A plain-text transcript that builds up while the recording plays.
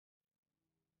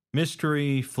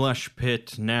Mystery Flesh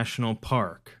Pit National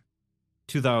Park,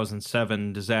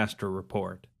 2007 Disaster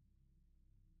Report.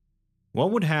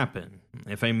 What would happen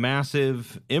if a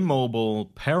massive, immobile,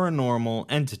 paranormal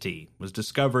entity was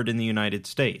discovered in the United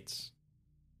States?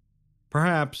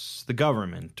 Perhaps the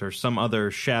government or some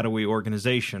other shadowy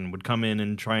organization would come in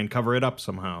and try and cover it up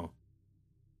somehow.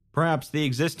 Perhaps the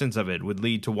existence of it would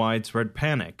lead to widespread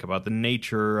panic about the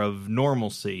nature of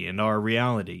normalcy and our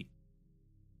reality.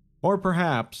 Or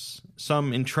perhaps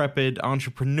some intrepid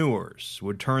entrepreneurs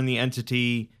would turn the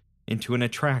entity into an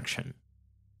attraction.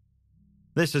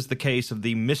 This is the case of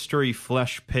the Mystery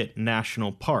Flesh Pit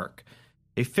National Park,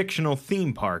 a fictional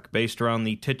theme park based around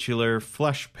the titular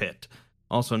Flesh Pit,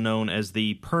 also known as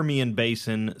the Permian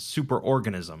Basin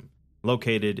Superorganism,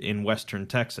 located in western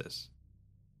Texas.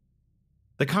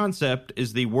 The concept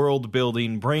is the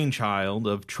world-building brainchild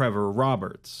of Trevor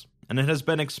Roberts, and it has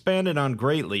been expanded on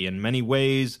greatly in many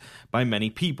ways by many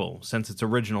people since its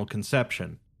original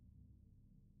conception.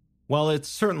 While it's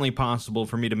certainly possible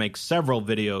for me to make several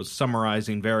videos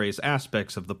summarizing various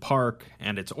aspects of the park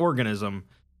and its organism,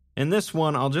 in this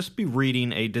one I'll just be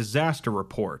reading a disaster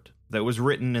report that was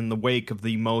written in the wake of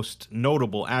the most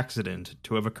notable accident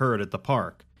to have occurred at the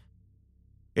park.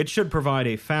 It should provide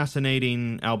a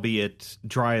fascinating, albeit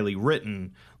dryly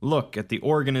written, look at the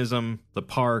organism, the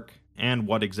park, and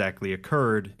what exactly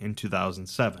occurred in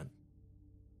 2007.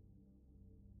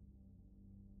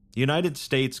 United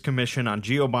States Commission on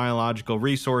Geobiological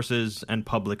Resources and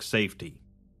Public Safety.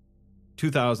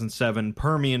 2007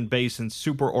 Permian Basin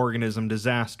Superorganism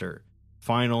Disaster,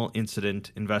 Final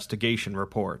Incident Investigation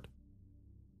Report.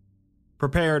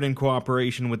 Prepared in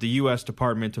cooperation with the U.S.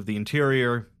 Department of the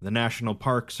Interior, the National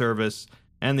Park Service,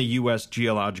 and the U.S.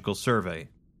 Geological Survey.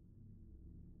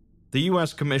 The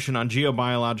U.S. Commission on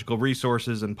Geobiological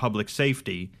Resources and Public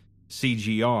Safety,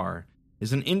 CGR,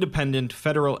 is an independent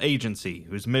federal agency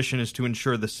whose mission is to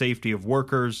ensure the safety of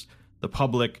workers, the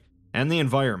public, and the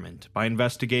environment by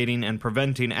investigating and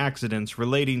preventing accidents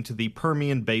relating to the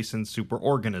Permian Basin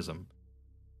superorganism.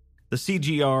 The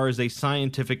CGR is a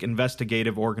scientific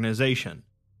investigative organization.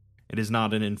 It is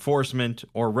not an enforcement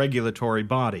or regulatory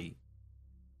body.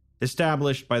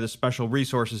 Established by the Special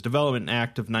Resources Development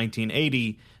Act of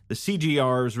 1980, the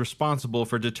CGR is responsible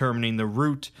for determining the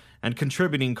root and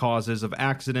contributing causes of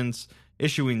accidents,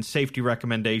 issuing safety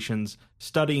recommendations,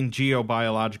 studying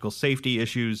geobiological safety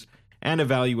issues, and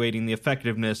evaluating the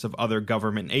effectiveness of other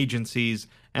government agencies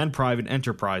and private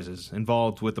enterprises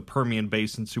involved with the Permian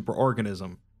Basin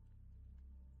superorganism.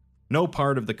 No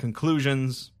part of the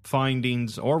conclusions,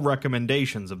 findings, or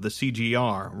recommendations of the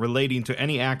CGR relating to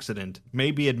any accident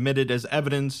may be admitted as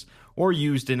evidence or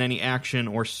used in any action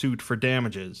or suit for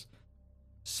damages.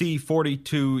 See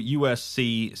 42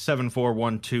 U.S.C.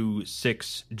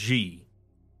 74126G.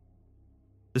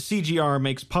 The CGR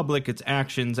makes public its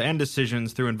actions and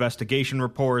decisions through investigation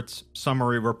reports,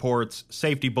 summary reports,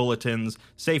 safety bulletins,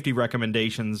 safety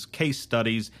recommendations, case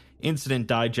studies, incident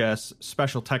digests,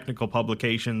 special technical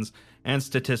publications, and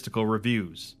statistical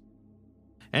reviews.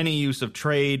 Any use of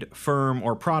trade, firm,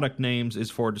 or product names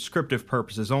is for descriptive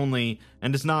purposes only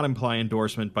and does not imply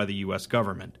endorsement by the U.S.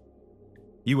 government.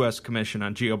 U.S. Commission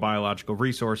on Geobiological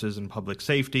Resources and Public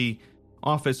Safety,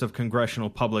 Office of Congressional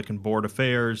Public and Board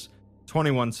Affairs,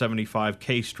 2175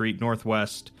 K Street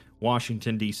Northwest,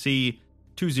 Washington, D.C.,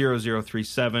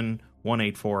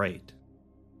 20037-1848.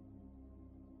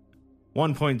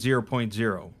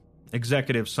 1.0.0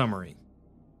 Executive Summary.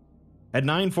 At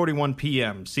 9:41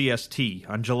 p.m. CST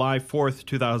on July 4,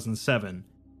 2007,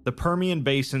 the Permian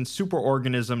Basin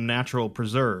Superorganism Natural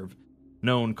Preserve,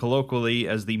 known colloquially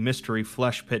as the Mystery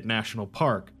Flesh Pit National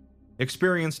Park,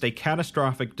 experienced a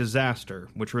catastrophic disaster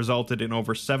which resulted in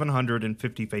over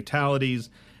 750 fatalities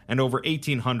and over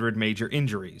 1,800 major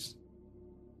injuries.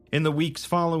 In the weeks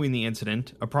following the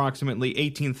incident, approximately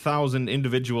 18,000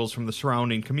 individuals from the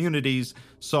surrounding communities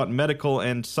sought medical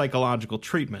and psychological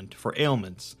treatment for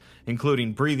ailments,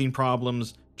 including breathing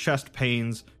problems, chest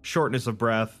pains, shortness of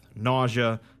breath,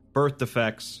 nausea, birth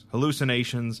defects,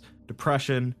 hallucinations,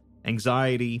 depression,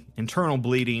 anxiety, internal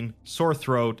bleeding, sore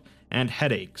throat, and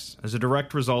headaches as a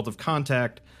direct result of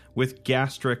contact with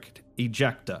gastric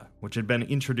ejecta, which had been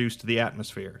introduced to the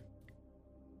atmosphere.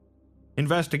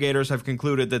 Investigators have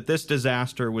concluded that this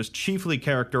disaster was chiefly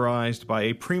characterized by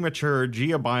a premature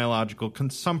geobiological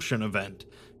consumption event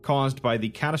caused by the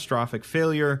catastrophic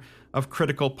failure of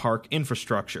critical park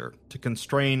infrastructure to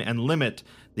constrain and limit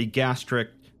the gastric,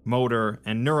 motor,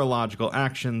 and neurological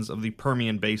actions of the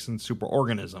Permian Basin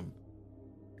superorganism.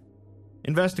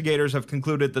 Investigators have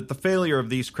concluded that the failure of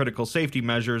these critical safety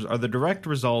measures are the direct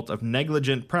result of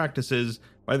negligent practices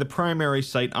by by the primary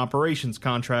site operations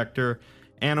contractor,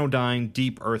 Anodyne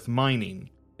Deep Earth Mining,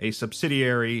 a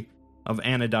subsidiary of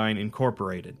Anodyne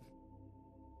Incorporated.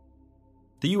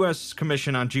 The U.S.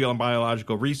 Commission on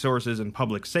Geobiological Resources and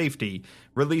Public Safety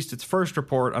released its first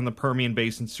report on the Permian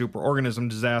Basin superorganism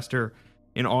disaster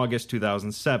in August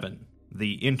 2007,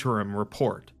 the Interim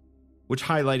Report, which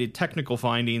highlighted technical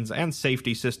findings and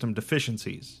safety system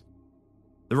deficiencies.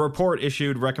 The report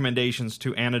issued recommendations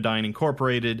to Anodyne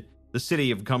Incorporated, the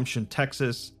City of Gumption,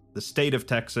 Texas, the State of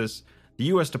Texas, the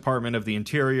U.S. Department of the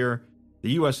Interior,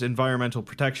 the U.S. Environmental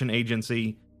Protection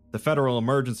Agency, the Federal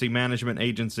Emergency Management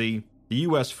Agency, the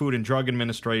U.S. Food and Drug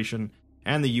Administration,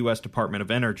 and the U.S. Department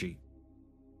of Energy.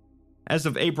 As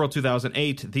of April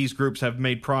 2008, these groups have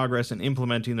made progress in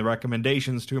implementing the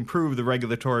recommendations to improve the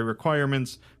regulatory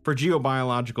requirements for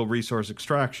geobiological resource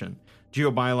extraction,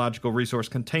 geobiological resource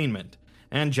containment,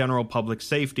 and general public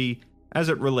safety as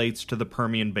it relates to the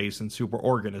Permian Basin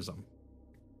superorganism.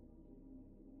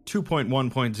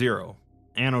 2.1.0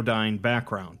 Anodyne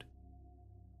Background.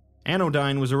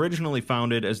 Anodyne was originally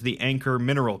founded as the Anchor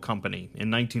Mineral Company in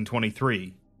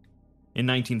 1923. In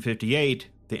 1958,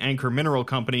 the Anchor Mineral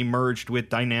Company merged with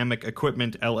Dynamic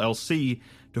Equipment LLC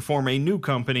to form a new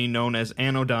company known as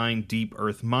Anodyne Deep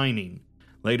Earth Mining,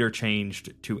 later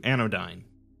changed to Anodyne.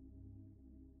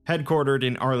 Headquartered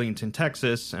in Arlington,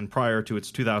 Texas, and prior to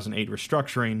its 2008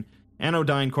 restructuring,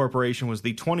 Anodyne Corporation was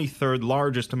the 23rd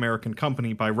largest American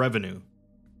company by revenue.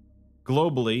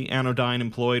 Globally, Anodyne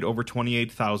employed over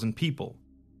 28,000 people.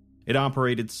 It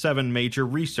operated 7 major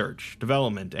research,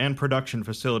 development, and production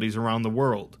facilities around the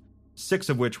world, 6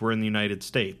 of which were in the United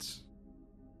States.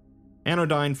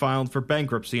 Anodyne filed for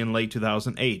bankruptcy in late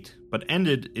 2008, but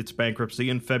ended its bankruptcy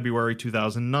in February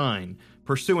 2009,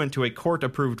 pursuant to a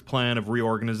court-approved plan of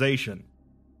reorganization.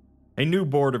 A new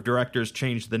board of directors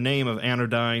changed the name of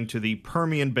Anodyne to the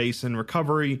Permian Basin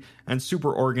Recovery and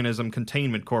Superorganism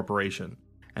Containment Corporation,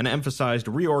 and emphasized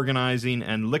reorganizing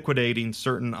and liquidating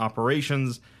certain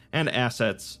operations and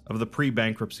assets of the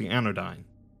pre-bankruptcy Anodyne.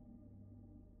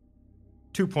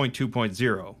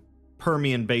 2.2.0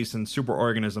 Permian Basin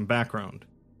Superorganism Background.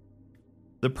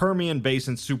 The Permian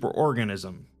Basin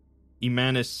superorganism,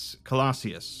 Emanis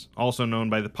calaceus, also known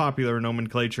by the popular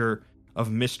nomenclature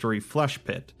of mystery flesh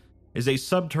pit, is a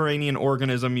subterranean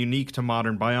organism unique to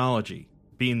modern biology,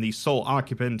 being the sole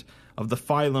occupant of the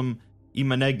phylum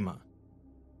Emanegma.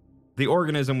 The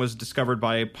organism was discovered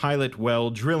by a pilot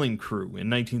well drilling crew in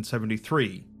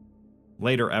 1973.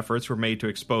 Later efforts were made to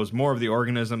expose more of the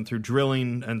organism through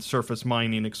drilling and surface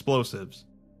mining explosives.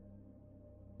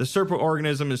 The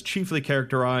superorganism is chiefly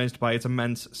characterized by its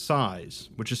immense size,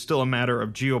 which is still a matter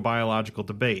of geobiological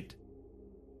debate.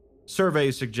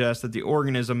 Surveys suggest that the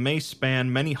organism may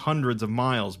span many hundreds of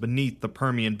miles beneath the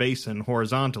Permian Basin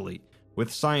horizontally,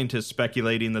 with scientists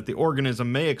speculating that the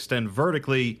organism may extend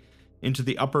vertically into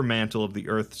the upper mantle of the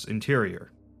Earth's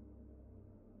interior.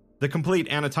 The complete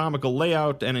anatomical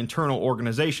layout and internal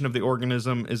organization of the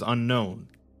organism is unknown.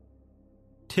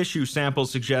 Tissue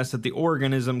samples suggest that the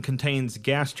organism contains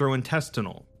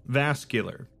gastrointestinal,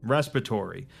 vascular,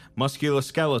 respiratory,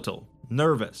 musculoskeletal,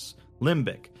 nervous,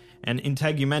 limbic, and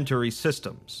integumentary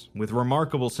systems, with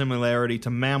remarkable similarity to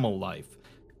mammal life,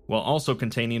 while also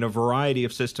containing a variety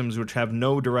of systems which have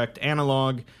no direct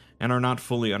analog and are not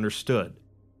fully understood.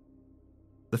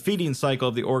 The feeding cycle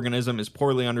of the organism is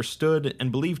poorly understood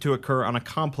and believed to occur on a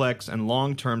complex and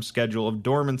long-term schedule of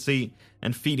dormancy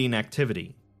and feeding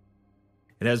activity.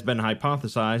 It has been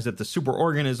hypothesized that the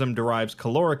superorganism derives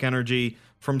caloric energy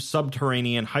from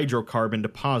subterranean hydrocarbon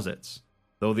deposits,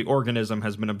 though the organism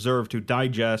has been observed to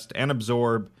digest and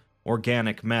absorb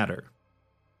organic matter.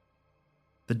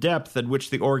 The depth at which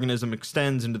the organism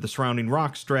extends into the surrounding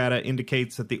rock strata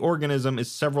indicates that the organism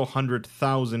is several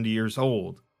 100,000 years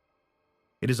old.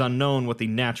 It is unknown what the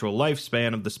natural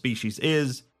lifespan of the species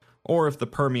is, or if the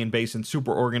Permian Basin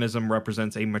superorganism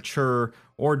represents a mature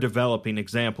or developing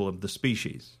example of the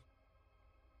species.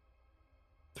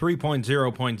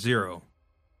 3.0.0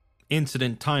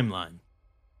 Incident Timeline.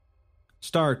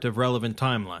 Start of relevant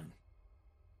timeline.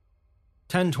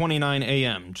 10:29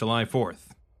 a.m., July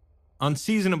 4th.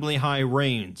 Unseasonably high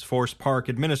rains forced park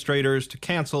administrators to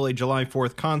cancel a July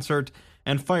 4th concert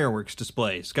and fireworks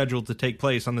display scheduled to take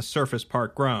place on the surface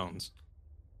park grounds.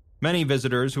 Many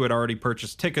visitors who had already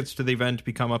purchased tickets to the event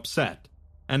become upset,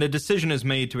 and a decision is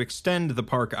made to extend the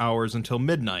park hours until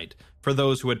midnight for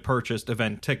those who had purchased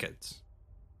event tickets.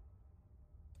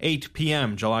 8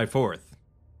 p.m., July 4th.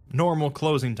 Normal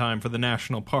closing time for the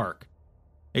national park.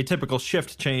 A typical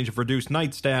shift change of reduced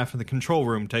night staff in the control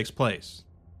room takes place.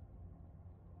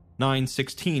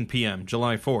 9:16 p.m.,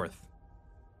 July 4th.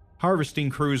 Harvesting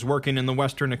crews working in the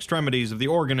western extremities of the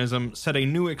organism set a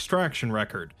new extraction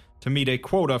record to meet a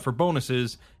quota for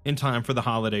bonuses in time for the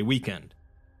holiday weekend.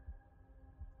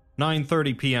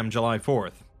 9:30 p.m. July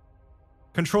 4th.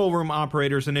 Control room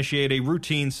operators initiate a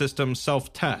routine system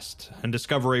self-test and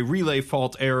discover a relay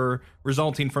fault error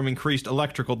resulting from increased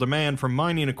electrical demand from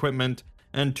mining equipment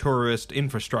and tourist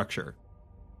infrastructure.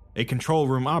 A control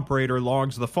room operator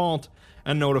logs the fault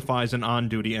and notifies an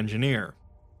on-duty engineer.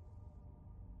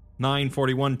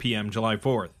 9:41 p.m. July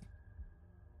 4th.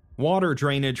 Water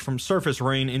drainage from surface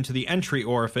rain into the entry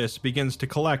orifice begins to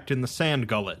collect in the sand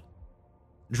gullet.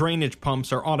 Drainage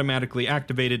pumps are automatically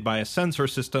activated by a sensor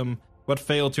system, but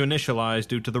fail to initialize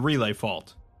due to the relay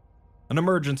fault. An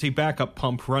emergency backup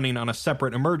pump running on a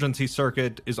separate emergency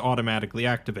circuit is automatically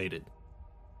activated.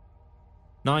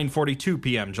 9:42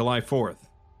 p.m. July 4th.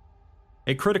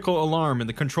 A critical alarm in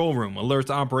the control room alerts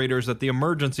operators that the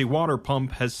emergency water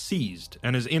pump has seized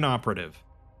and is inoperative.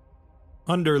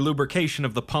 Under lubrication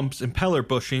of the pump's impeller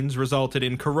bushings resulted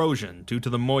in corrosion due to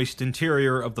the moist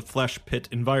interior of the flesh pit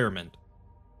environment.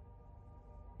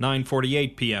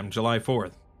 9:48 p.m. July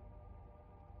 4th.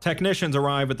 Technicians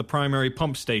arrive at the primary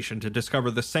pump station to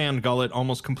discover the sand gullet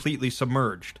almost completely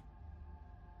submerged.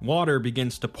 Water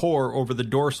begins to pour over the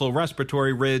dorsal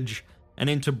respiratory ridge and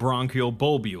into bronchial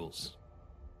bulbules.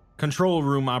 Control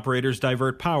room operators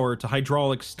divert power to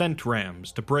hydraulic stent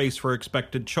rams to brace for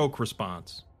expected choke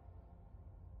response.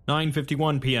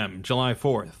 9:51 p.m., July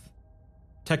 4th.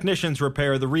 Technicians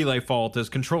repair the relay fault as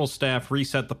control staff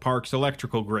reset the park's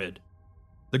electrical grid.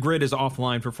 The grid is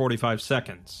offline for 45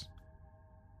 seconds.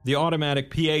 The automatic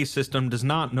PA system does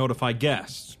not notify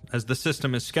guests, as the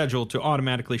system is scheduled to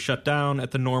automatically shut down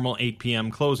at the normal 8 p.m.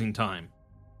 closing time.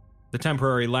 The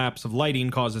temporary lapse of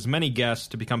lighting causes many guests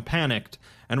to become panicked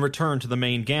and return to the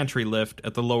main gantry lift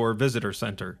at the lower visitor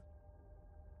center.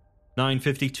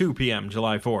 9:52 p.m.,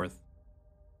 July 4th.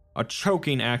 A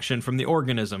choking action from the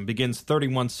organism begins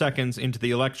 31 seconds into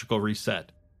the electrical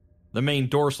reset. The main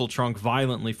dorsal trunk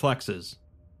violently flexes.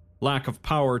 Lack of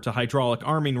power to hydraulic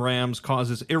arming rams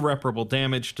causes irreparable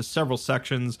damage to several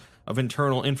sections of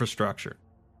internal infrastructure.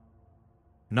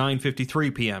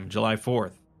 9:53 p.m., July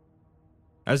 4th.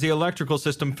 As the electrical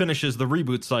system finishes the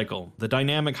reboot cycle, the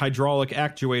dynamic hydraulic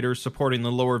actuators supporting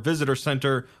the lower visitor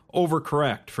center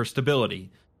overcorrect for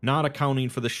stability, not accounting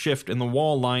for the shift in the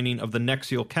wall lining of the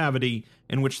nexial cavity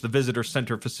in which the visitor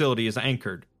center facility is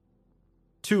anchored.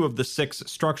 2 of the 6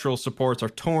 structural supports are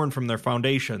torn from their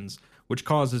foundations, which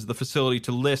causes the facility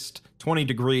to list 20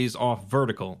 degrees off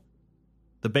vertical.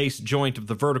 The base joint of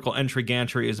the vertical entry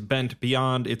gantry is bent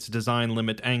beyond its design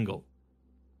limit angle.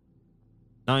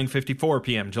 9:54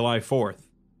 p.m., July 4th.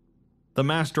 The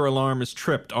master alarm is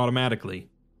tripped automatically.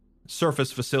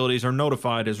 Surface facilities are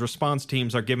notified as response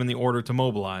teams are given the order to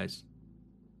mobilize.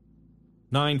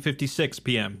 9:56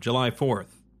 p.m., July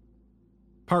 4th.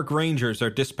 Park rangers are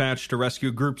dispatched to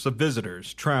rescue groups of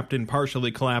visitors trapped in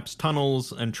partially collapsed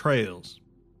tunnels and trails.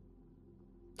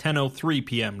 10:03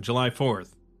 p.m., July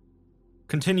 4th.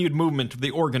 Continued movement of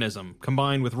the organism,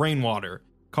 combined with rainwater,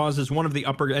 causes one of the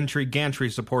upper entry gantry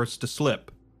supports to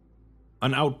slip.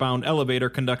 An outbound elevator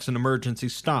conducts an emergency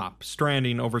stop,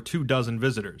 stranding over 24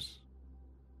 visitors.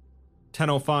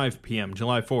 10:05 p.m.,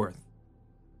 July 4th.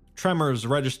 Tremors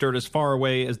registered as far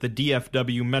away as the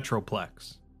DFW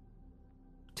Metroplex.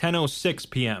 10:06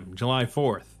 p.m., July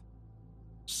 4th.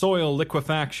 Soil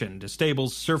liquefaction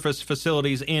disables surface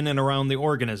facilities in and around the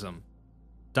organism.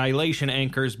 Dilation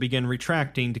anchors begin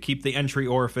retracting to keep the entry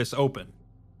orifice open.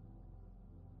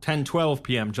 10:12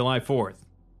 p.m., July 4th.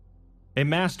 A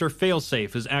master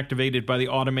failsafe is activated by the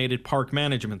automated park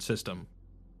management system.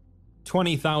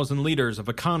 20,000 liters of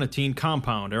aconitine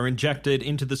compound are injected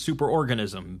into the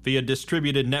superorganism via a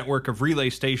distributed network of relay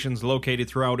stations located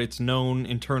throughout its known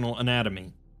internal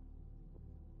anatomy.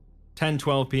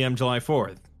 10:12 p.m. July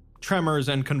 4th. Tremors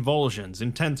and convulsions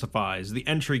intensifies. The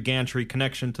entry gantry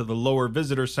connection to the lower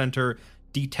visitor center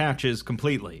detaches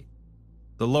completely.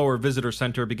 The lower visitor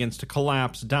center begins to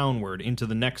collapse downward into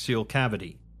the nexial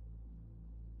cavity.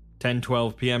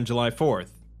 10:12 p.m. July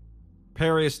 4th.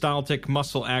 Peristaltic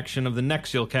muscle action of the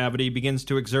nexial cavity begins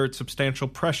to exert substantial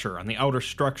pressure on the outer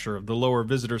structure of the lower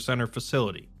visitor center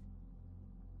facility.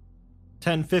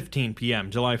 10:15 p.m.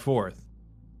 July 4th.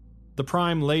 The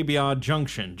prime labia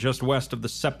junction, just west of the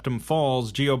Septum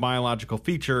Falls geobiological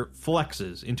feature,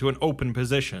 flexes into an open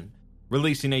position,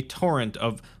 releasing a torrent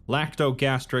of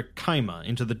lactogastric chyma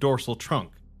into the dorsal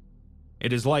trunk.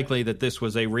 It is likely that this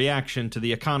was a reaction to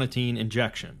the aconitine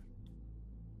injection.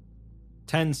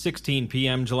 10:16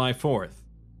 p.m. July 4th.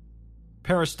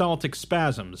 Peristaltic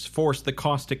spasms force the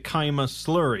caustic chyma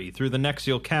slurry through the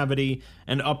nexial cavity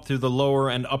and up through the lower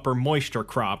and upper moisture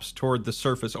crops toward the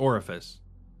surface orifice.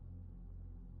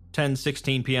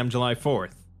 10:16 p.m. July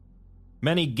 4th.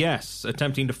 Many guests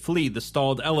attempting to flee the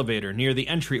stalled elevator near the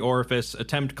entry orifice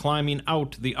attempt climbing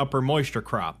out the upper moisture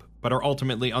crop, but are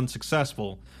ultimately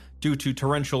unsuccessful due to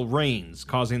torrential rains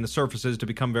causing the surfaces to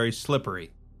become very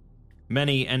slippery.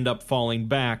 Many end up falling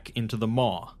back into the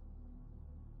maw.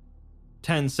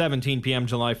 10:17 p.m.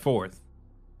 July 4th.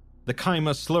 The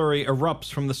chyma slurry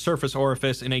erupts from the surface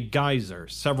orifice in a geyser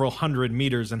several hundred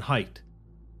meters in height.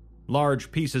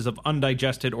 Large pieces of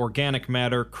undigested organic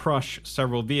matter crush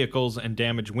several vehicles and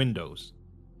damage windows.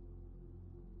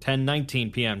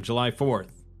 10:19 p.m. July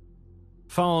 4th.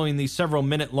 Following the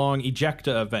several-minute-long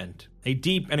ejecta event, a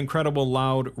deep and incredible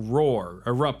loud roar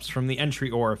erupts from the entry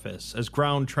orifice as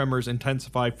ground tremors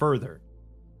intensify further.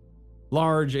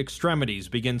 Large extremities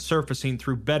begin surfacing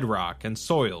through bedrock and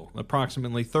soil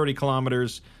approximately 30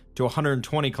 kilometers to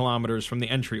 120 kilometers from the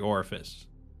entry orifice.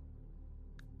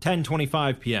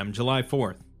 10:25 p.m. July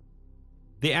 4th.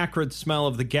 The acrid smell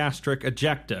of the gastric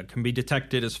ejecta can be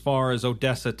detected as far as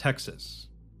Odessa, Texas.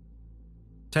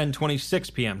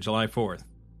 10:26 p.m. July 4th.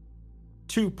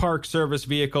 2 Park Service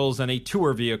vehicles and a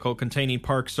tour vehicle containing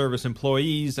Park Service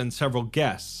employees and several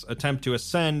guests attempt to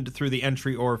ascend through the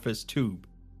entry orifice tube.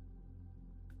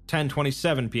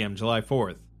 10:27 p.m. July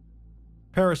 4th.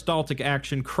 Peristaltic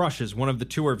action crushes one of the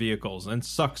tour vehicles and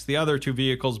sucks the other 2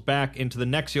 vehicles back into the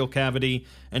nexial cavity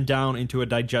and down into a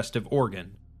digestive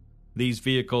organ. These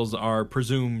vehicles are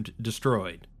presumed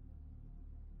destroyed.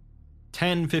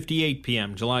 10:58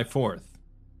 p.m. July 4th.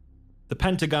 The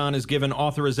Pentagon is given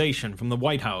authorization from the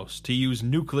White House to use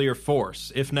nuclear force,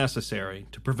 if necessary,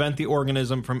 to prevent the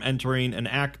organism from entering an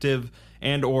active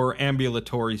and/or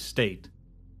ambulatory state.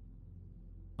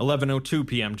 11:02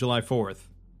 p.m. July 4th.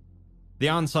 The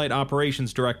on-site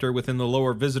operations director within the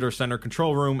lower visitor center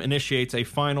control room initiates a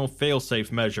final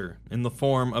fail-safe measure in the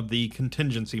form of the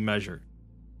contingency measure.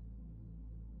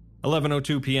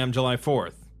 11:02 p.m. July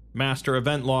 4th. Master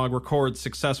event log records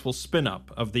successful spin-up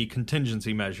of the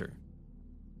contingency measure.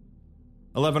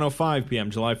 11:05 p.m.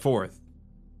 July 4th.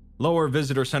 Lower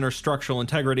visitor center structural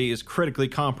integrity is critically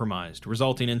compromised,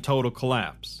 resulting in total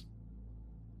collapse.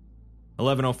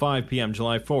 11:05 p.m.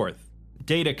 July 4th.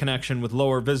 Data connection with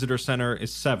lower visitor center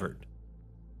is severed.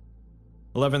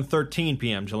 11:13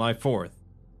 p.m. July 4th.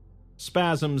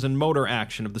 Spasms and motor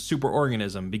action of the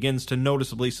superorganism begins to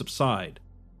noticeably subside.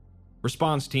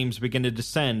 Response teams begin to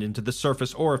descend into the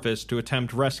surface orifice to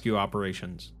attempt rescue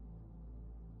operations.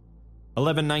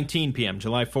 11:19 p.m.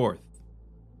 July 4th.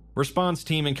 Response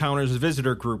team encounters a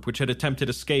visitor group which had attempted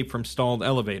escape from stalled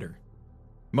elevator.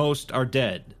 Most are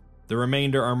dead. The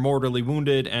remainder are mortally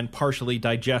wounded and partially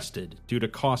digested due to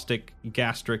caustic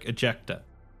gastric ejecta.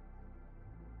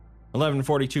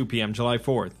 11:42 p.m. July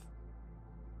 4th.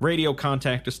 Radio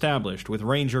contact established with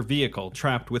Ranger vehicle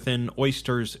trapped within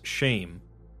Oyster's Shame.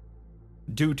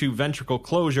 Due to ventricle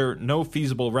closure, no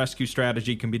feasible rescue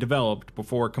strategy can be developed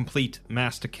before complete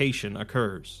mastication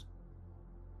occurs.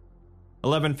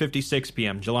 11:56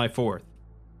 p.m. July 4th.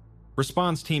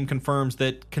 Response team confirms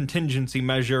that contingency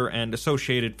measure and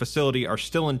associated facility are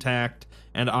still intact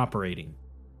and operating.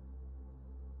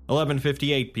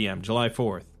 11:58 p.m. July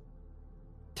 4th.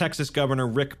 Texas Governor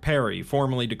Rick Perry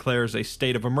formally declares a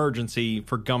state of emergency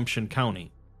for Gumption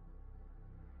County.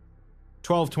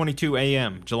 12:22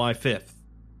 a.m. July 5th.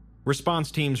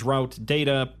 Response teams route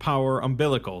data power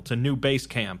umbilical to new base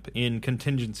camp in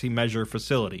contingency measure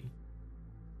facility.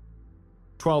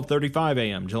 12:35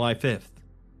 a.m. July 5th.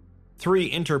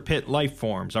 3 interpit life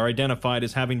forms are identified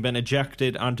as having been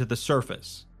ejected onto the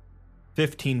surface.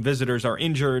 15 visitors are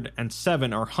injured and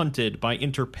 7 are hunted by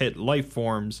interpit life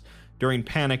forms during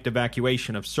panicked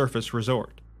evacuation of surface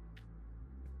resort.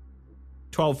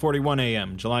 12:41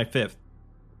 a.m. July 5th.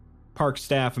 Park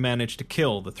staff managed to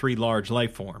kill the 3 large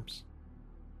life forms.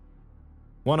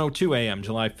 1:02 a.m.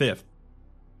 July 5th.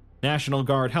 National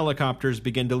Guard helicopters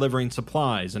begin delivering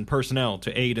supplies and personnel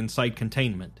to aid in site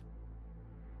containment.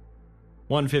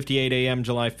 1:58 a.m.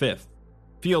 July 5th.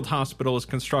 Field hospital is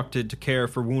constructed to care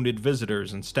for wounded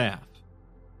visitors and staff.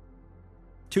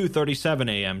 2:37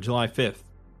 a.m. July 5th.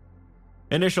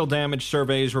 Initial damage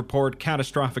surveys report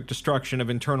catastrophic destruction of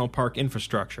internal park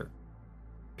infrastructure.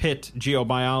 Pit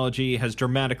geobiology has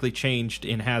dramatically changed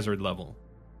in hazard level.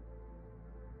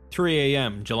 3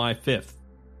 a.m. July 5th.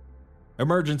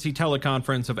 Emergency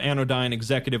teleconference of Anodyne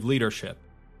Executive Leadership.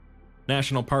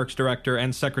 National Parks Director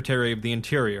and Secretary of the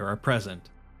Interior are present.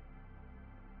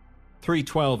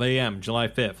 3:12 a.m. July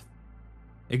 5th.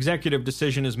 Executive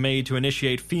decision is made to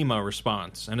initiate FEMA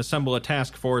response and assemble a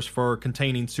task force for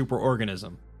containing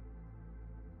superorganism.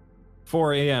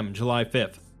 4 a.m., July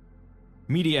 5th.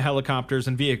 Media helicopters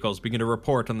and vehicles begin to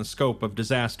report on the scope of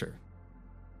disaster.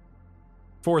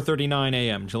 4:39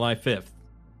 a.m., July 5th.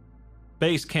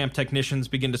 Base camp technicians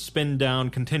begin to spin down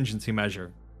contingency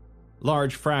measure.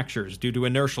 Large fractures due to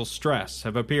inertial stress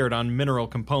have appeared on mineral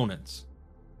components.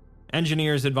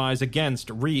 Engineers advise against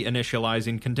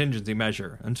reinitializing contingency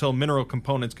measure until mineral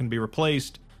components can be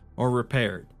replaced or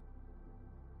repaired.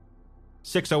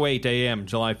 6:08 a.m.,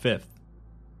 July 5th.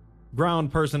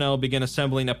 Ground personnel begin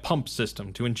assembling a pump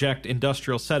system to inject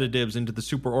industrial sedatives into the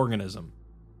superorganism.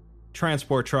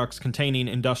 Transport trucks containing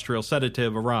industrial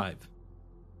sedative arrive.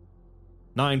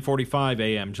 9:45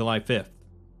 a.m., July 5th.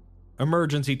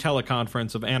 Emergency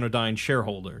teleconference of Anodyne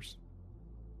shareholders.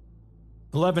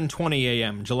 11:20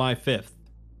 a.m., July 5th.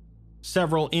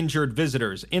 Several injured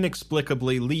visitors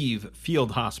inexplicably leave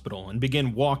field hospital and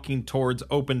begin walking towards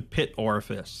open pit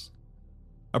orifice.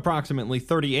 Approximately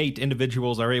 38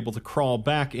 individuals are able to crawl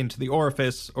back into the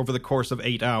orifice over the course of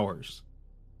 8 hours.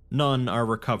 None are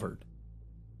recovered.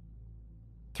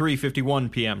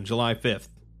 3:51 p.m., July 5th.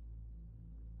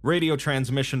 Radio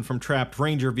transmission from trapped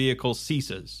ranger vehicles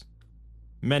ceases.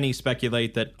 Many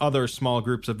speculate that other small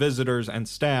groups of visitors and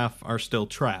staff are still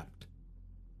trapped.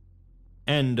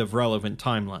 End of relevant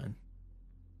timeline.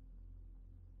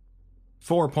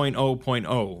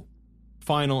 4.0.0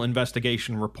 Final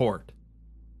Investigation Report.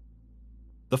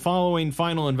 The following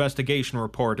Final Investigation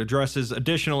Report addresses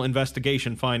additional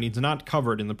investigation findings not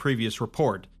covered in the previous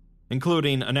report,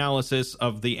 including analysis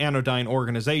of the Anodyne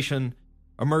organization,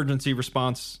 emergency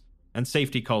response and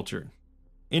safety culture,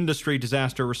 industry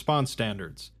disaster response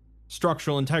standards,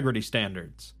 structural integrity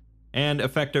standards, and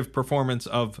effective performance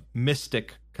of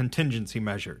MYSTIC contingency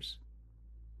measures.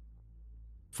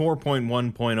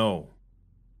 4.1.0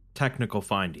 Technical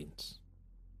Findings.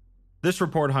 This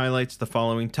report highlights the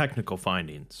following technical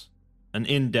findings. An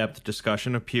in-depth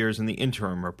discussion appears in the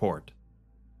interim report.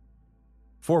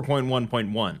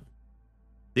 4.1.1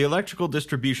 The electrical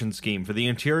distribution scheme for the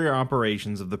interior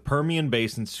operations of the Permian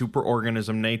Basin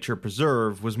Superorganism Nature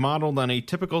Preserve was modeled on a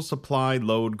typical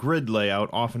supply-load grid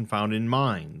layout often found in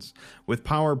mines, with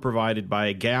power provided by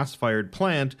a gas-fired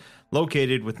plant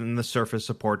located within the surface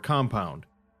support compound.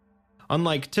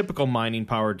 Unlike typical mining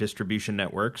power distribution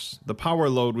networks, the power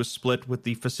load was split with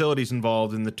the facilities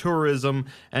involved in the tourism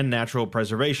and natural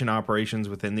preservation operations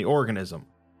within the organism.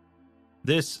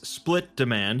 This split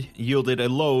demand yielded a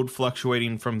load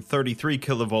fluctuating from 33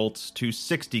 kilovolts to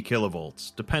 60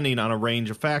 kilovolts, depending on a range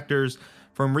of factors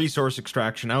from resource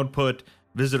extraction output,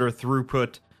 visitor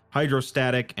throughput,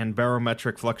 hydrostatic and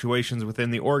barometric fluctuations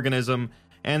within the organism,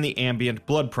 and the ambient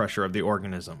blood pressure of the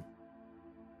organism.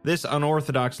 This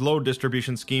unorthodox load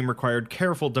distribution scheme required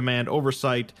careful demand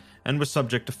oversight and was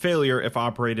subject to failure if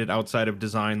operated outside of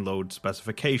design load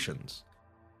specifications.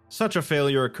 Such a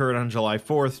failure occurred on July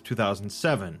 4,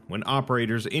 2007, when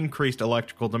operators increased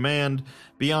electrical demand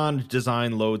beyond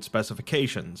design load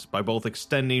specifications by both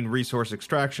extending resource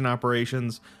extraction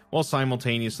operations while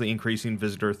simultaneously increasing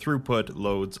visitor throughput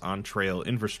loads on trail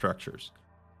infrastructures.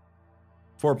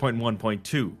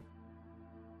 4.1.2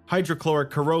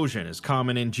 Hydrochloric corrosion is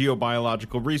common in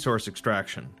geobiological resource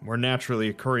extraction, where naturally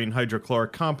occurring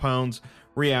hydrochloric compounds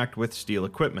react with steel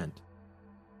equipment.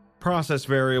 Process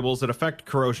variables that affect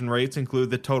corrosion rates include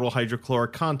the total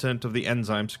hydrochloric content of the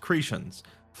enzyme secretions,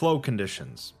 flow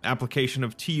conditions, application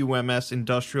of TUMS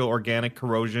industrial organic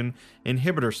corrosion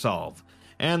inhibitor solve,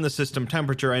 and the system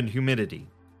temperature and humidity.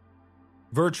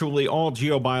 Virtually all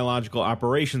geobiological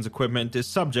operations equipment is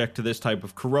subject to this type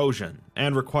of corrosion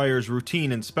and requires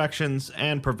routine inspections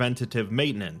and preventative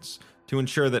maintenance to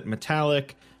ensure that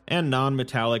metallic and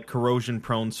non-metallic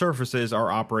corrosion-prone surfaces are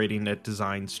operating at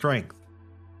design strength.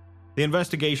 The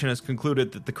investigation has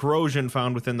concluded that the corrosion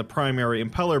found within the primary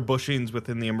impeller bushings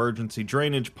within the emergency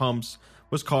drainage pumps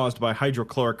was caused by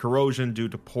hydrochloric corrosion due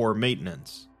to poor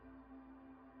maintenance.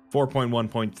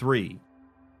 4.1.3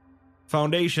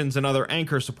 Foundations and other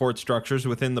anchor support structures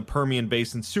within the Permian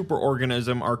Basin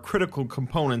superorganism are critical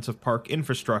components of park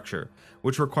infrastructure,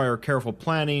 which require careful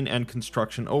planning and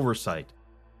construction oversight.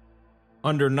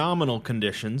 Under nominal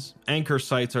conditions, anchor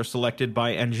sites are selected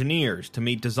by engineers to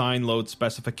meet design load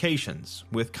specifications,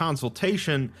 with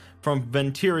consultation from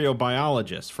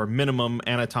venteriobiologists for minimum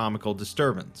anatomical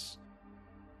disturbance.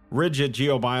 Rigid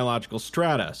geobiological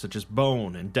strata, such as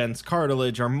bone and dense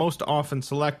cartilage, are most often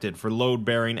selected for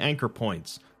load-bearing anchor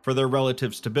points for their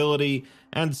relative stability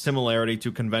and similarity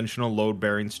to conventional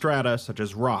load-bearing strata, such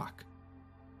as rock.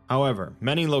 However,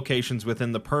 many locations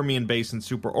within the Permian Basin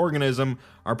superorganism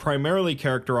are primarily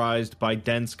characterized by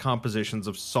dense compositions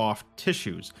of soft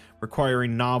tissues,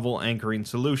 requiring novel anchoring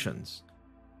solutions.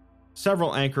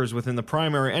 Several anchors within the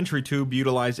primary entry tube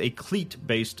utilize a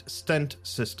cleat-based stent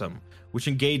system, which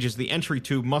engages the entry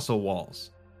tube muscle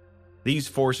walls. These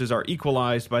forces are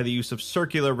equalized by the use of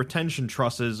circular retention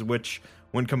trusses which,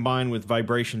 when combined with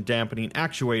vibration-dampening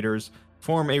actuators,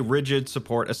 form a rigid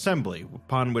support assembly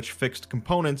upon which fixed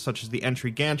components such as the entry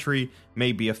gantry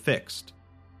may be affixed.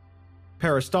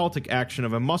 Peristaltic action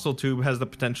of a muscle tube has the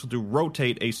potential to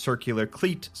rotate a circular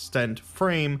cleat stent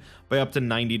frame by up to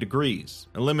 90 degrees,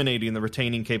 eliminating the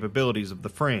retaining capabilities of the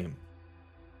frame.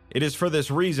 It is for this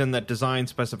reason that design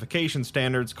specification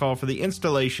standards call for the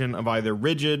installation of either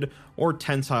rigid or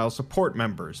tensile support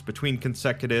members between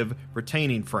consecutive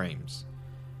retaining frames.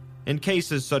 In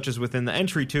cases such as within the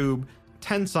entry tube,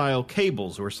 tensile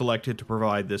cables were selected to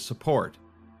provide this support.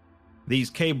 These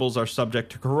cables are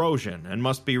subject to corrosion and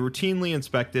must be routinely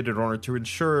inspected in order to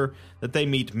ensure that they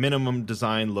meet minimum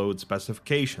design load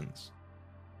specifications.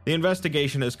 The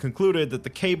investigation has concluded that the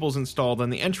cables installed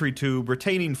on the entry tube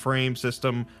retaining frame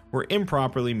system were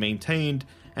improperly maintained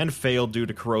and failed due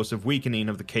to corrosive weakening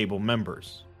of the cable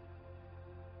members.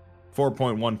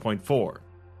 4.1.4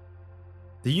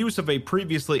 The use of a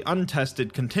previously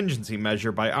untested contingency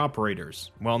measure by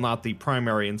operators, while not the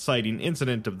primary inciting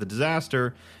incident of the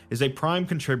disaster, is a prime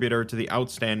contributor to the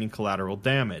outstanding collateral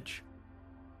damage.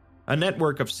 A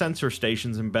network of sensor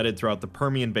stations embedded throughout the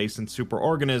Permian Basin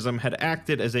superorganism had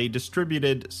acted as a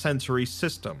distributed sensory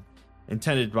system,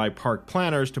 intended by park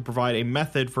planners to provide a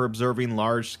method for observing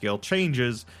large-scale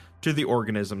changes to the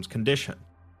organism's condition.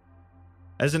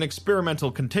 As an experimental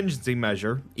contingency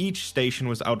measure, each station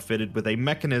was outfitted with a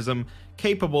mechanism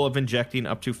capable of injecting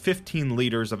up to 15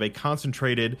 liters of a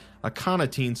concentrated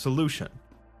aconitine solution.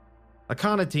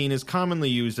 Aconitine is commonly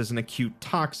used as an acute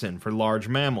toxin for large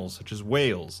mammals such as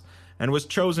whales, and was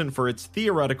chosen for its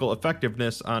theoretical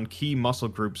effectiveness on key muscle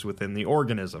groups within the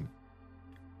organism.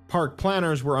 Park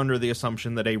planners were under the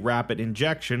assumption that a rapid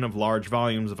injection of large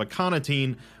volumes of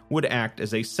aconitine would act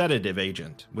as a sedative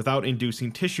agent, without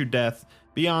inducing tissue death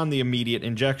beyond the immediate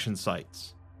injection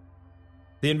sites.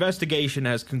 The investigation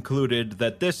has concluded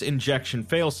that this injection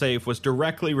failsafe was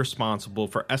directly responsible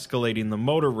for escalating the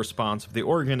motor response of the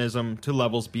organism to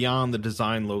levels beyond the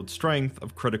design load strength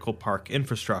of critical park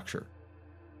infrastructure.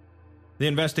 The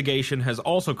investigation has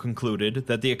also concluded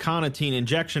that the aconitine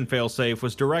injection failsafe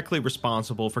was directly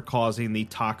responsible for causing the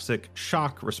toxic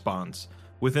shock response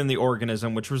within the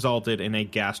organism, which resulted in a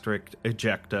gastric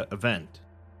ejecta event.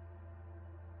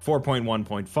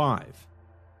 4.1.5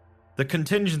 The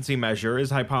contingency measure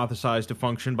is hypothesized to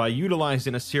function by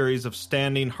utilizing a series of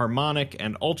standing harmonic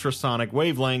and ultrasonic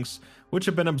wavelengths which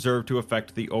have been observed to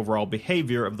affect the overall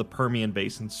behavior of the Permian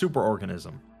Basin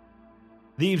superorganism.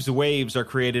 These waves are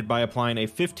created by applying a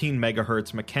 15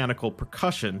 MHz mechanical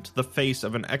percussion to the face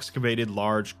of an excavated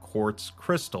large quartz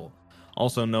crystal,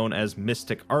 also known as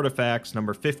Mystic Artifacts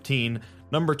number 15,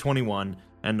 number 21,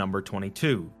 and number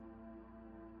 22.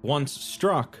 Once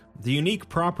struck, the unique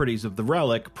properties of the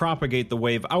relic propagate the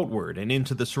wave outward and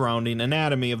into the surrounding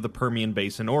anatomy of the Permian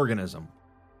Basin organism.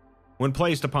 When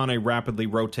placed upon a rapidly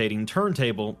rotating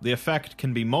turntable, the effect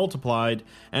can be multiplied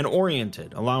and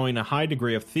oriented, allowing a high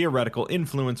degree of theoretical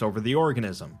influence over the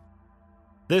organism.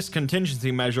 This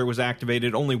contingency measure was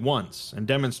activated only once and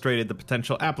demonstrated the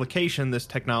potential application this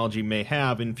technology may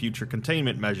have in future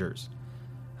containment measures.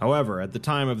 However, at the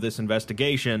time of this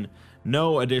investigation,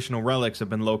 no additional relics have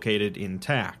been located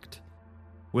intact.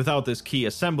 Without this key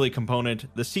assembly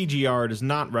component, the CGR does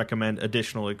not recommend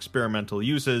additional experimental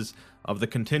uses of the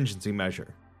contingency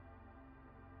measure.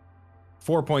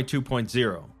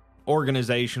 4.2.0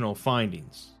 Organizational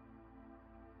Findings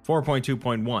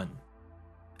 4.2.1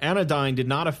 Anodyne did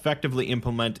not effectively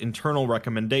implement internal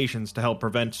recommendations to help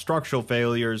prevent structural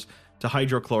failures to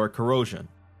hydrochloric corrosion.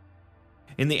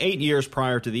 In the 8 years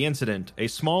prior to the incident, a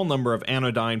small number of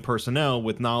Anodyne personnel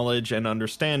with knowledge and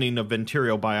understanding of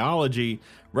Venterio biology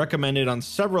recommended on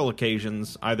several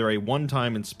occasions either a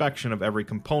one-time inspection of every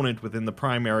component within the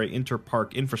primary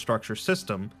interpark infrastructure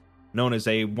system, known as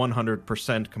a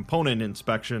 100% component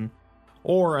inspection,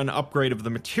 or an upgrade of the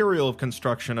material of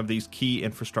construction of these key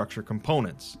infrastructure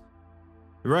components.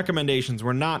 The recommendations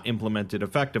were not implemented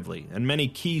effectively, and many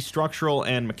key structural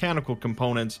and mechanical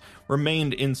components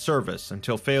remained in service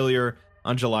until failure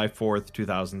on July 4,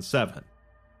 2007.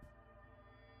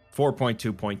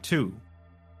 4.2.2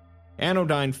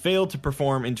 Anodyne failed to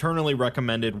perform internally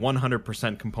recommended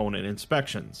 100% component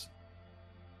inspections.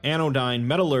 Anodyne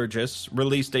Metallurgists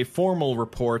released a formal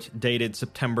report dated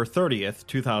September 30th,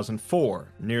 2004,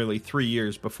 nearly 3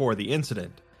 years before the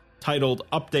incident, titled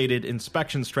Updated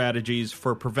Inspection Strategies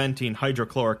for Preventing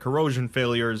Hydrochloric Corrosion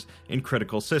Failures in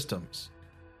Critical Systems.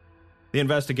 The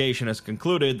investigation has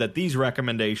concluded that these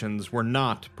recommendations were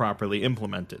not properly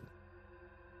implemented.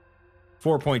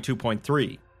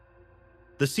 4.2.3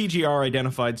 The CGR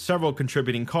identified several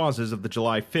contributing causes of the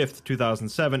July 5,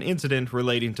 2007 incident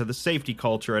relating to the safety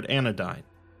culture at Anodyne.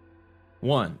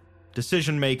 1.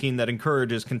 Decision-making that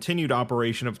encourages continued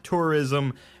operation of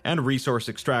tourism and resource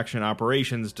extraction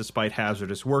operations despite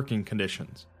hazardous working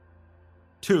conditions.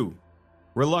 2.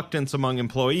 Reluctance among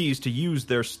employees to use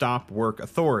their stop work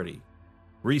authority.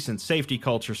 Recent safety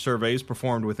culture surveys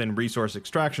performed within resource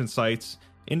extraction sites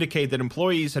indicate that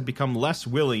employees had become less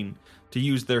willing to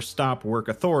use their stop work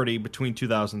authority between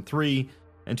 2003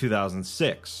 and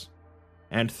 2006.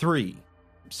 And 3.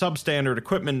 Substandard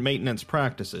equipment maintenance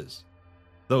practices.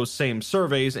 Those same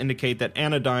surveys indicate that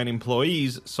Anodyne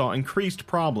employees saw increased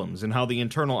problems in how the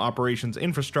internal operations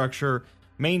infrastructure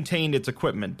maintained its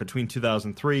equipment between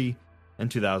 2003 and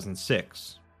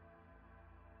 2006.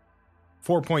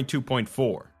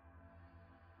 4.2.4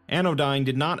 Anodyne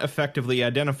did not effectively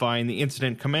identify in the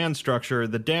incident command structure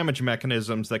the damage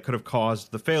mechanisms that could have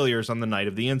caused the failures on the night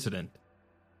of the incident.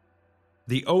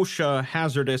 The OSHA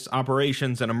Hazardous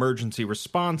Operations and Emergency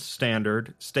Response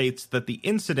Standard states that the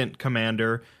incident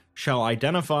commander shall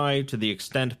identify to the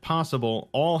extent possible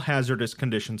all hazardous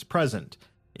conditions present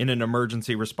in an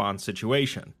emergency response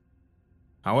situation.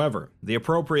 However, the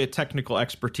appropriate technical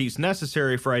expertise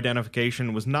necessary for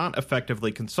identification was not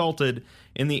effectively consulted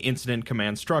in the incident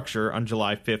command structure on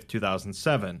July 5,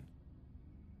 2007.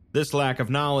 This lack of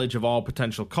knowledge of all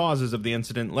potential causes of the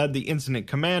incident led the incident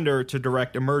commander to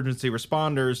direct emergency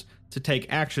responders to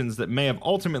take actions that may have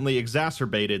ultimately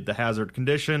exacerbated the hazard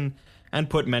condition and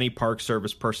put many Park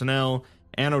Service personnel,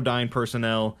 Anodyne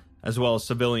personnel, as well as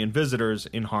civilian visitors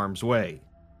in harm's way.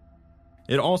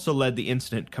 It also led the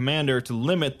incident commander to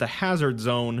limit the hazard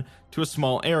zone to a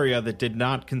small area that did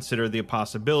not consider the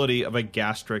possibility of a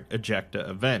gastric ejecta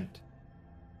event.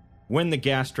 When the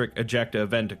gastric ejecta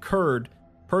event occurred,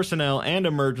 personnel and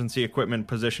emergency equipment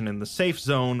positioned in the safe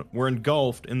zone were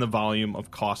engulfed in the volume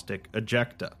of caustic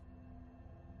ejecta.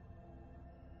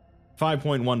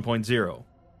 5.1.0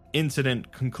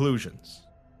 Incident Conclusions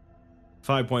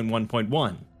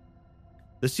 5.1.1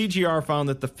 The CGR found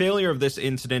that the failure of this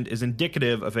incident is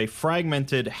indicative of a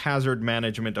fragmented hazard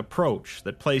management approach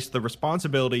that placed the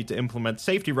responsibility to implement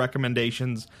safety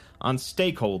recommendations on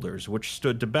stakeholders, which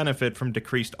stood to benefit from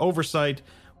decreased oversight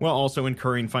while also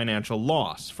incurring financial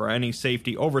loss for any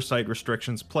safety oversight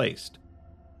restrictions placed.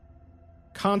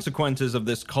 Consequences of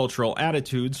this cultural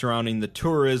attitude surrounding the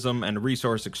tourism and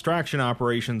resource extraction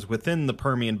operations within the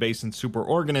Permian Basin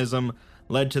superorganism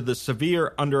led to the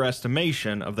severe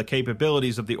underestimation of the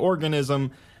capabilities of the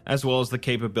organism as well as the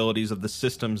capabilities of the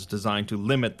systems designed to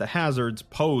limit the hazards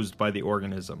posed by the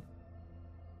organism.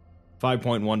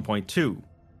 5.1.2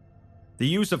 The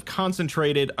use of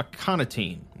concentrated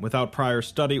aconitine without prior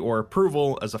study or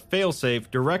approval as a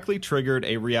failsafe directly triggered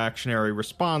a reactionary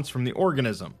response from the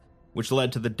organism, which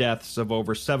led to the deaths of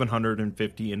over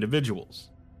 750 individuals.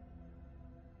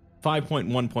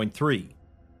 5.1.3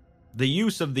 The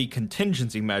use of the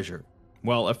contingency measure,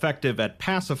 while effective at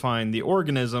pacifying the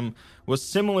organism, was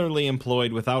similarly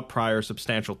employed without prior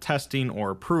substantial testing or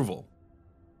approval.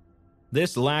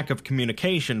 This lack of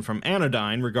communication from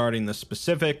Anodyne regarding the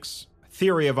specifics,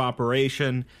 theory of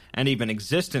operation, and even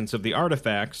existence of the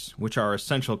artifacts, which are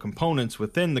essential components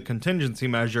within the contingency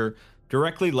measure,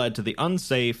 directly led to the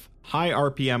unsafe, high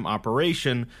RPM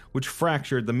operation which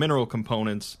fractured the mineral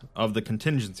components of the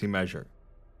contingency measure.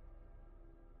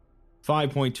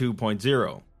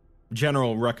 5.2.0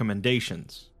 General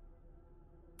Recommendations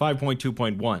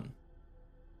 5.2.1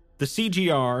 The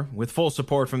CGR, with full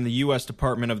support from the U.S.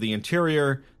 Department of the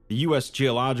Interior, the U.S.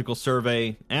 Geological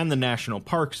Survey, and the National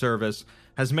Park Service,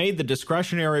 has made the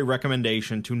discretionary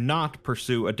recommendation to not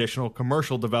pursue additional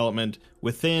commercial development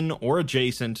within or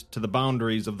adjacent to the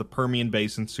boundaries of the Permian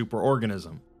Basin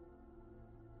superorganism.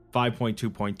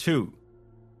 5.2.2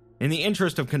 In the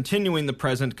interest of continuing the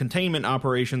present containment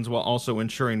operations while also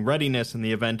ensuring readiness in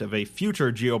the event of a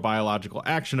future geobiological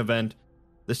action event,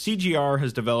 the CGR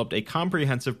has developed a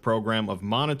comprehensive program of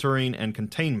monitoring and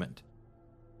containment.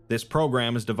 This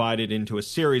program is divided into a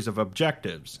series of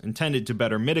objectives intended to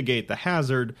better mitigate the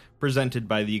hazard presented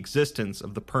by the existence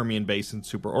of the Permian Basin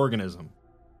superorganism.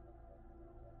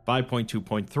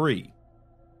 5.2.3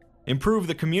 Improve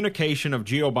the communication of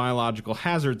geobiological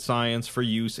hazard science for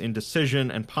use in decision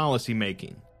and policy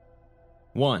making.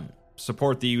 1.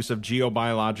 support the use of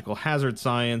geobiological hazard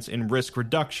science in risk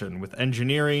reduction with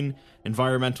engineering,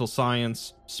 environmental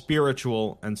science,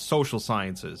 spiritual, and social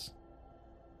sciences.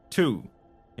 2.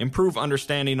 Improve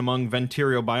understanding among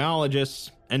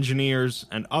venteriobiologists, engineers,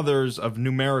 and others of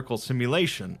numerical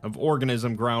simulation of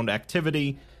organism ground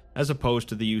activity as opposed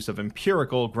to the use of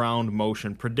empirical ground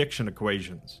motion prediction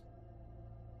equations.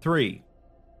 3.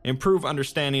 Improve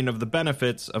understanding of the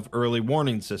benefits of early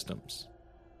warning systems.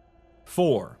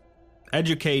 4.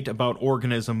 Educate about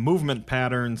organism movement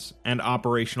patterns and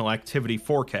operational activity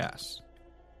forecasts.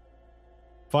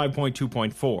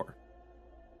 5.2.4.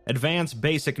 Advance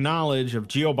basic knowledge of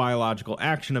geobiological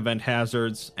action event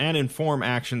hazards and inform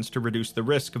actions to reduce the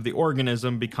risk of the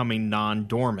organism becoming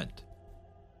non-dormant.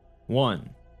 1.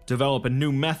 Develop a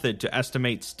new method to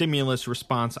estimate stimulus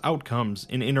response outcomes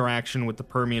in interaction with the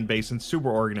Permian Basin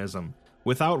superorganism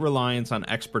without reliance on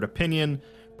expert opinion,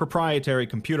 proprietary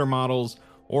computer models,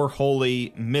 or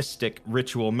wholly mystic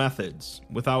ritual methods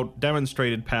without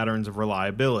demonstrated patterns of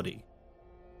reliability.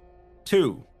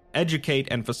 2. Educate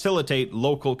and facilitate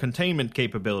local containment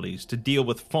capabilities to deal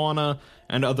with fauna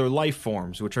and other life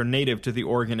forms which are native to the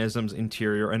organism's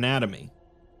interior anatomy.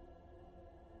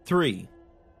 3.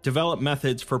 Develop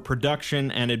methods for production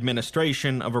and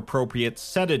administration of appropriate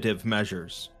sedative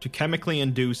measures to chemically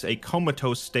induce a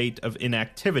comatose state of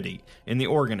inactivity in the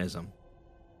organism.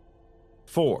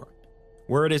 4.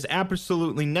 Where it is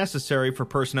absolutely necessary for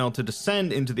personnel to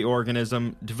descend into the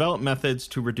organism, develop methods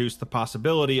to reduce the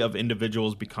possibility of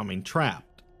individuals becoming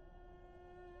trapped.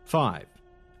 5.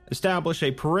 Establish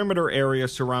a perimeter area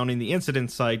surrounding the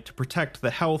incident site to protect the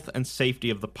health and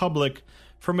safety of the public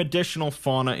from additional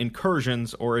fauna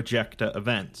incursions or ejecta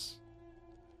events.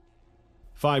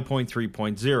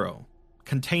 5.3.0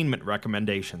 Containment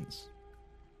Recommendations.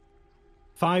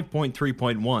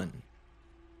 5.3.1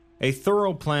 A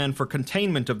thorough plan for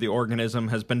containment of the organism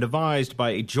has been devised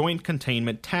by a joint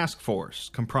containment task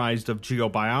force comprised of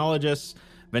geobiologists,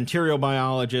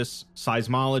 venteriobiologists,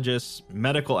 seismologists,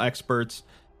 medical experts,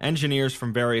 engineers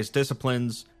from various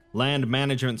disciplines, land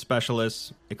management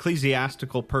specialists,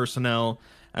 ecclesiastical personnel,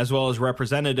 as well as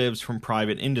representatives from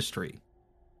private industry.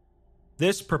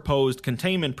 This proposed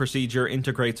containment procedure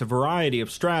integrates a variety of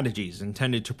strategies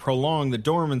intended to prolong the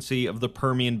dormancy of the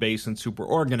Permian Basin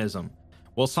superorganism,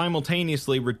 while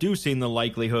simultaneously reducing the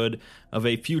likelihood of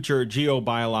a future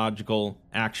geobiological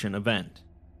action event.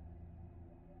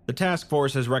 The task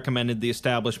force has recommended the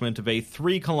establishment of a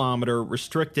 3-kilometer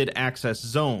restricted access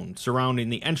zone surrounding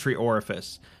the entry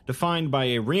orifice, defined by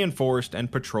a reinforced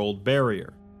and patrolled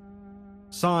barrier.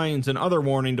 Signs and other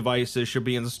warning devices should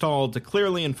be installed to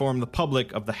clearly inform the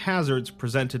public of the hazards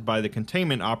presented by the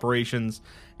containment operations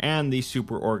and the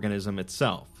superorganism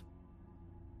itself.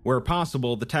 Where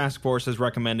possible, the task force has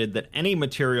recommended that any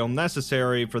material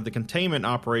necessary for the containment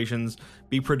operations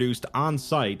be produced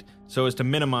on-site so as to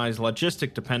minimize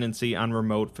logistic dependency on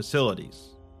remote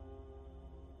facilities.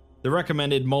 The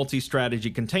recommended multi-strategy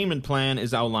containment plan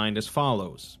is outlined as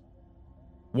follows.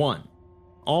 1.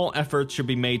 All efforts should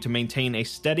be made to maintain a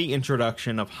steady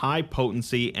introduction of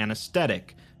high-potency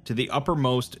anesthetic to the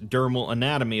uppermost dermal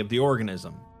anatomy of the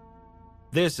organism.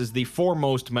 This is the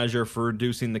foremost measure for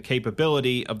reducing the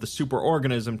capability of the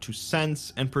superorganism to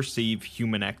sense and perceive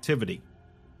human activity.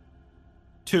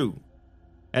 2.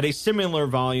 At a similar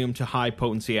volume to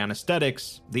high-potency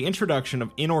anesthetics, the introduction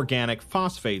of inorganic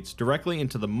phosphates directly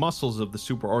into the muscles of the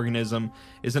superorganism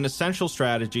is an essential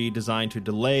strategy designed to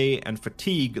delay and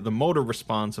fatigue the motor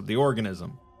response of the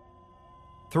organism.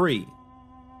 3.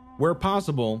 Where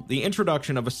possible, the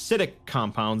introduction of acidic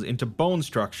compounds into bone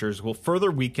structures will further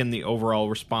weaken the overall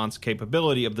response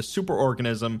capability of the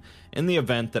superorganism in the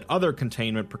event that other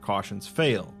containment precautions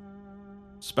fail.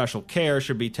 Special care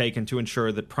should be taken to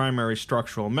ensure that primary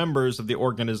structural members of the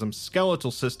organism's skeletal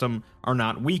system are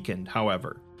not weakened,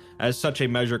 however, as such a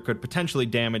measure could potentially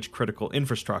damage critical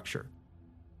infrastructure.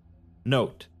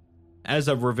 Note: as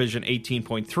of revision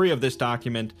 18.3 of this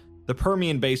document, the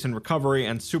Permian Basin Recovery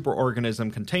and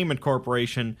Superorganism Containment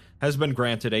Corporation has been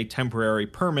granted a temporary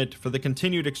permit for the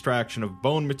continued extraction of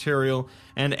bone material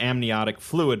and amniotic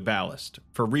fluid ballast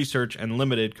for research and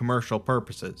limited commercial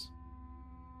purposes.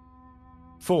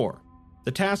 4.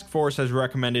 The task force has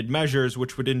recommended measures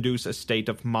which would induce a state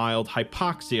of mild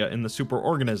hypoxia in the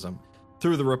superorganism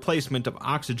through the replacement of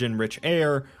oxygen-rich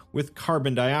air with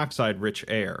carbon dioxide-rich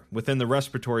air within the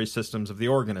respiratory systems of the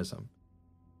organism.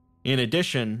 In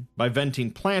addition, by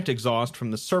venting plant exhaust from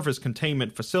the surface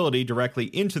containment facility directly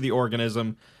into the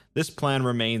organism, this plan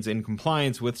remains in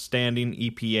compliance with standing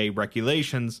EPA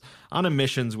regulations on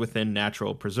emissions within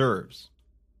natural preserves.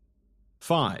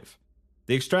 5.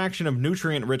 The extraction of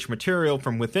nutrient-rich material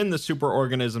from within the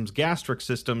superorganism's gastric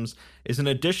systems is an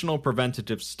additional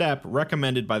preventative step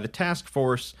recommended by the task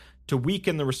force to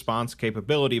weaken the response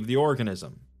capability of the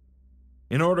organism.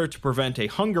 In order to prevent a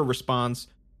hunger response,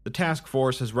 the task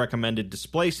force has recommended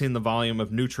displacing the volume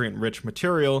of nutrient-rich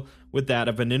material with that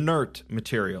of an inert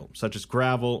material, such as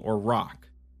gravel or rock.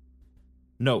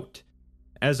 Note: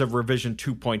 as of revision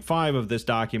 2.5 of this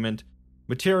document,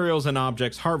 materials and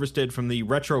objects harvested from the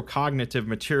retrocognitive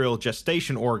material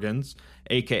gestation organs,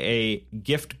 aka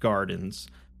gift gardens,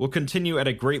 will continue at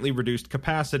a greatly reduced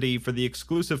capacity for the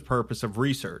exclusive purpose of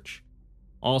research.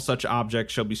 All such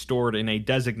objects shall be stored in a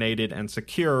designated and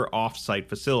secure off-site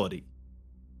facility.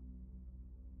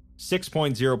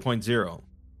 6.0.0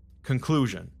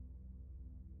 Conclusion.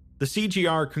 The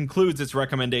CGR concludes its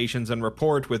recommendations and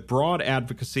report with broad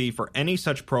advocacy for any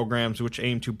such programs which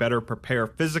aim to better prepare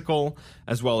physical,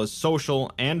 as well as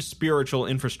social and spiritual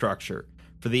infrastructure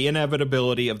for the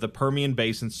inevitability of the Permian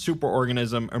Basin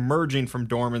superorganism emerging from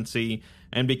dormancy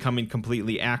and becoming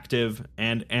completely active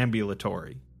and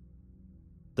ambulatory.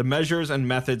 The measures and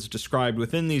methods described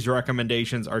within these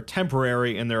recommendations are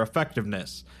temporary in their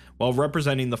effectiveness, while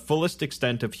representing the fullest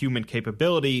extent of human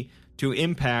capability to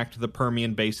impact the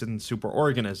Permian Basin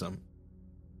superorganism.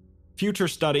 Future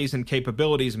studies and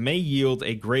capabilities may yield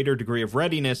a greater degree of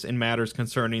readiness in matters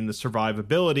concerning the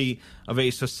survivability of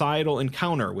a societal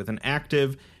encounter with an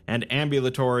active and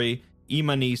ambulatory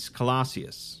Immanis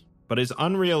Calassius, but is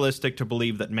unrealistic to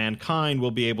believe that mankind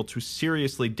will be able to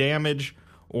seriously damage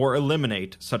or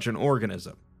eliminate such an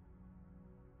organism.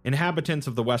 Inhabitants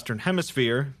of the Western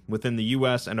Hemisphere, within the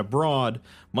U.S. and abroad,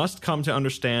 must come to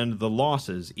understand the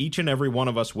losses each and every one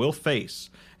of us will face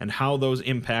and how those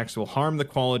impacts will harm the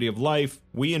quality of life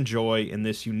we enjoy in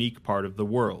this unique part of the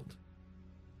world.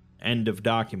 End of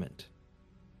document.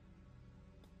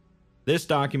 This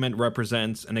document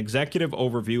represents an executive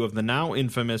overview of the now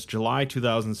infamous July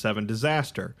 2007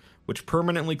 disaster, which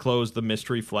permanently closed the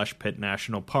Mystery Flesh Pit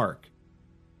National Park.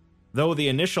 Though the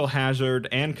initial hazard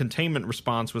and containment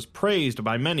response was praised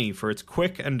by many for its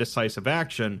quick and decisive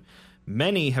action,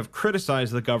 many have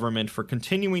criticized the government for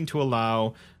continuing to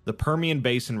allow the Permian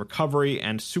Basin Recovery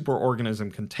and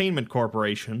Superorganism Containment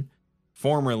Corporation,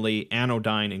 formerly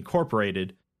Anodyne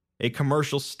Incorporated, a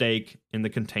commercial stake in the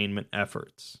containment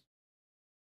efforts.